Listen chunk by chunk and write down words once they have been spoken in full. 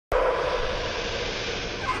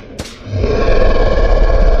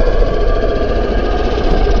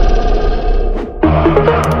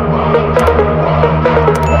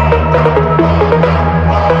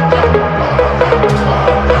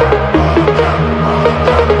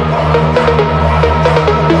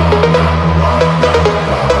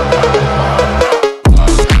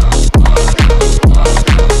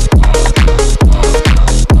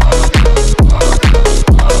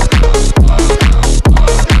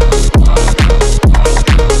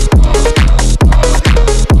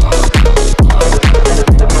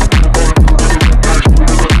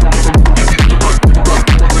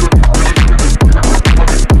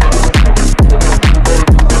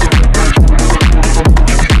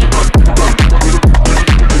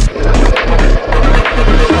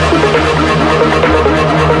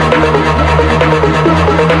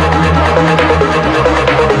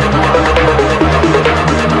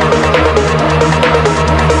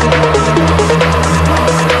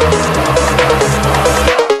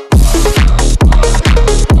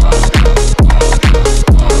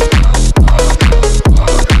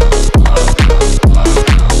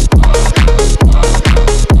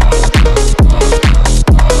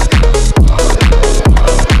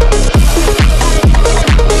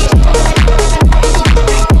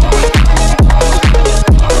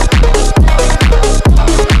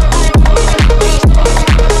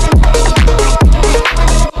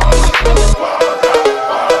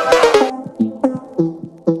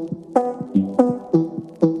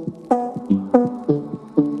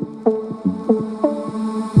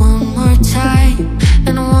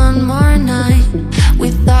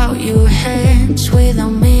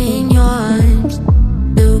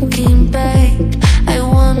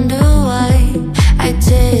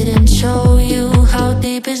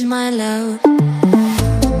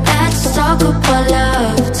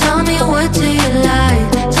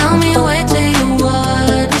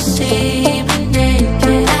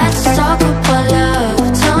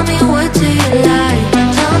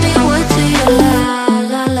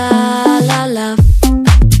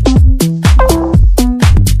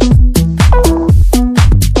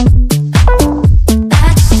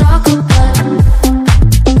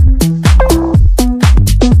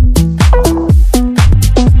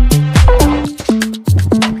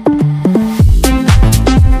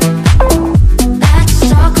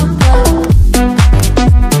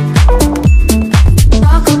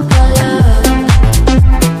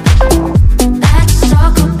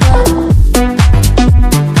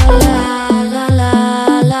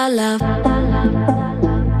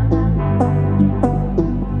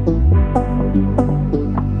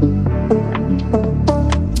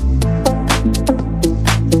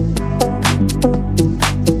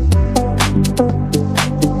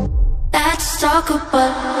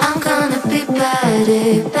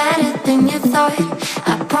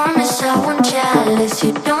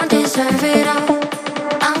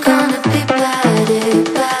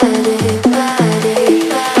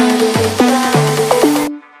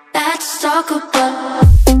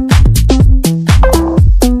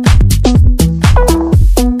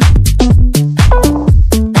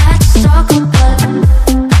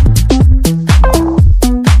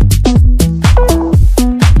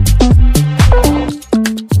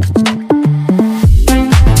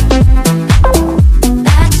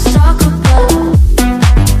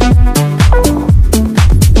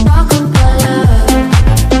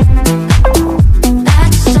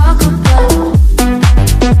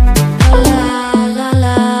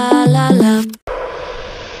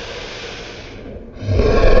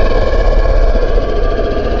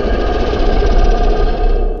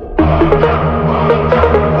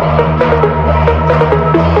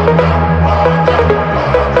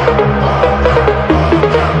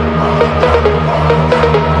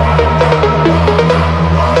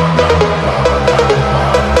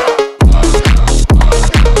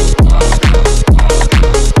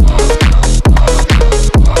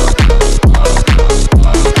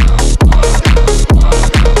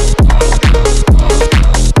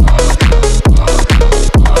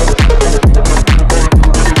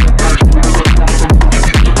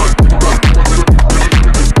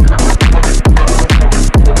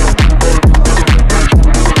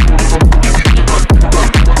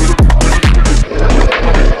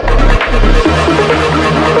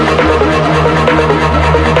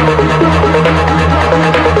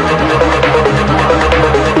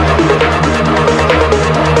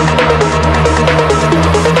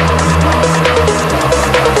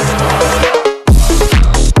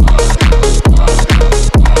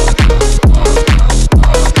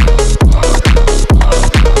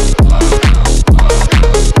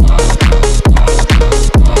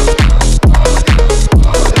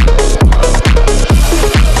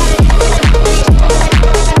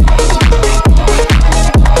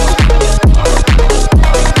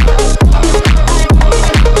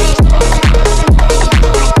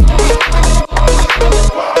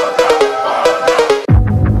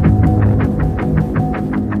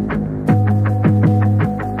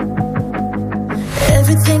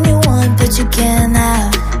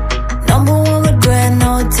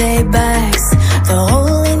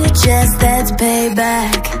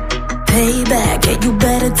payback, payback, yeah, you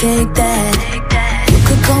better take that. You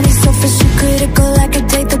could call me selfish and critical, I could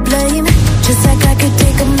take the blame. Just like I could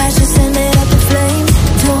take a match and send it up in flames.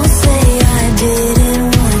 Don't say I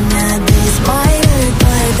didn't warn ya, this might hurt,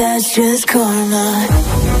 but that's just karma.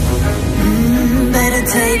 Better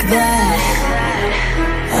take that.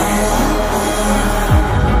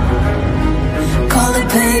 Call it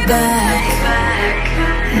payback.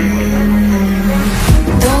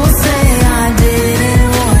 Don't say I didn't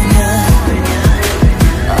warn ya.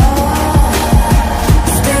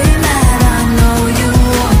 Stay mad, I know you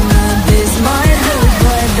wanna. This might hurt,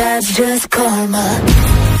 but that's just karma.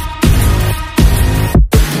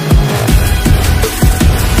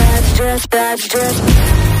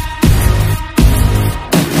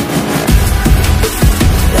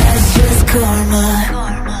 That's just karma.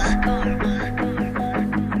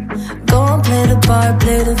 Go and play the part,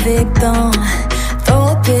 play the victim. Throw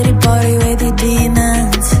a pity party with your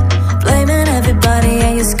demons. Blaming everybody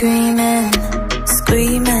and you're screaming,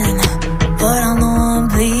 screaming, but I'm the one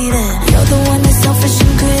bleeding. You're the one that's selfish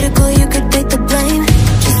and critical, you could take the blame.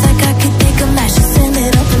 Just like I could take a match and send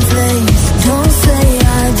it up in flames. Don't say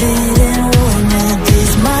I didn't warn you,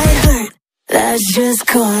 this might hurt, that's just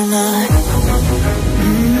karma.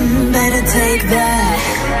 Better take that.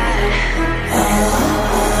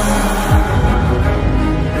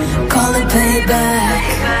 Call it payback.